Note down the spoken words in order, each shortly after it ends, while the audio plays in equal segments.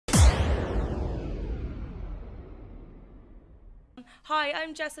Hi,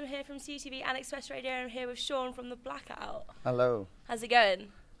 I'm Jess. I'm here from CUTV and Express Radio. I'm here with Sean from the Blackout. Hello. How's it going?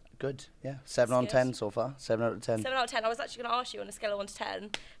 Good, yeah. 7 on 10 so far. 7 out of 10. 7 out of 10. I was actually going to ask you on a scale of 1 to 10,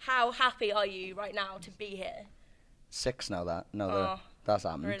 how happy are you right now to be here? 6 now that's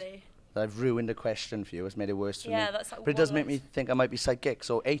happened. Really? I've ruined the question for you. It's made it worse for me. Yeah, that's like but it does make me think I might be psychic.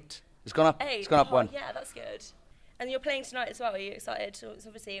 So 8. It's gone up. 8? It's gone up 1. Yeah, that's good. And you're playing tonight as well. Are you excited? It's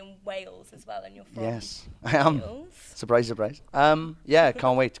obviously in Wales as well, and you're from Yes, I am. Wales. Surprise, surprise. Yeah,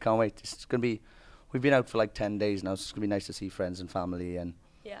 can't wait. It's going to be... We've been out for like 10 days now, so it's going to be nice to see friends and family. And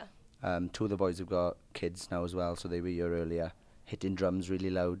Yeah. 2 of the boys have got kids now as well, so they were here earlier, hitting drums really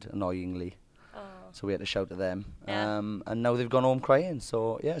loud, annoyingly. Oh. So we had to shout at them. Yeah. And now they've gone home crying.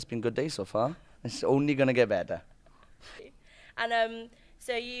 So, yeah, it's been a good day so far. It's only going to get better. And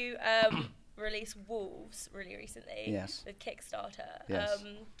so you released Wolves really recently. Yes. With Kickstarter. Yes.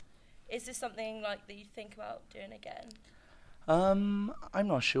 Is this something like that you think about doing again? I'm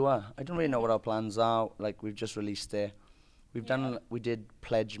not sure. I don't really know what our plans are. Like, we've just released it. We did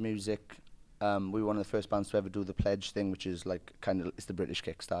pledge music. We were one of the first bands to ever do the pledge thing, which is like it's the British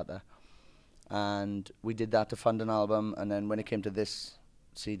Kickstarter. And we did that to fund an album. And then when it came to this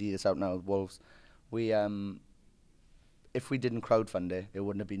CD that's out now, Wolves, we if we didn't crowdfund it, it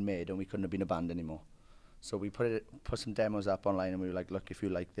wouldn't have been made, and we couldn't have been a band anymore. So we put some demos up online, and we were like, look, if you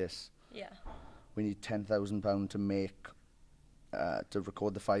like this, we need £10,000 to make. To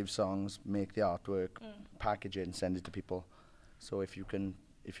record the 5 songs, make the artwork, package it, and send it to people. So if you can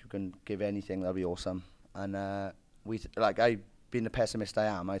give anything, that'll be awesome. And I, being the pessimist I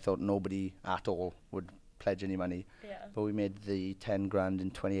am, I thought nobody at all would pledge any money. Yeah. But we made the 10 grand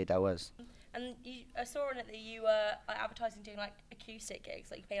in 28 hours. And I saw on it that you were advertising doing like acoustic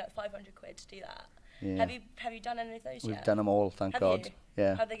gigs, like you pay like 500 quid to do that. Yeah. Have you done any of those yet? We've done them all, thank God. You?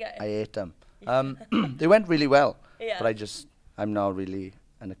 Yeah. How'd they go? I ate them. They went really well. Yeah. But I'm not really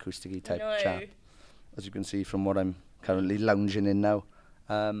an acoustic-y type chap, as you can see from what I'm currently lounging in now.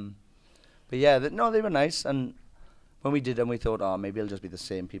 But yeah, they were nice. And when we did them, we thought, oh, maybe it'll just be the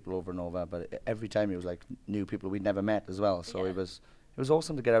same people over and over. But every time it was like new people we'd never met as well. So it was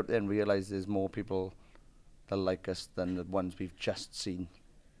awesome to get out there and realise there's more people that like us than the ones we've just seen.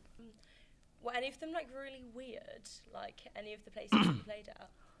 Were any of them like really weird? Like any of the places you played at?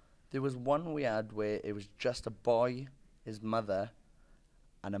 There was one we had where it was just a boy, his mother,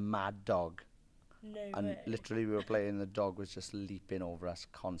 and a mad dog. No and way. Literally we were playing, the dog was just leaping over us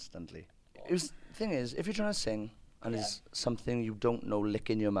constantly. The thing is, if you're trying to sing and there's something you don't know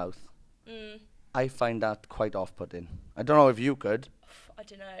licking your mouth, I find that quite off-putting. I don't know if you could. I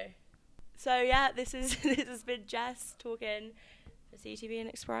don't know. So yeah, this has been Jess talking for CTV and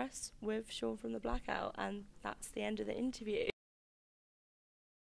Express with Sean from the Blackout, and that's the end of the interview.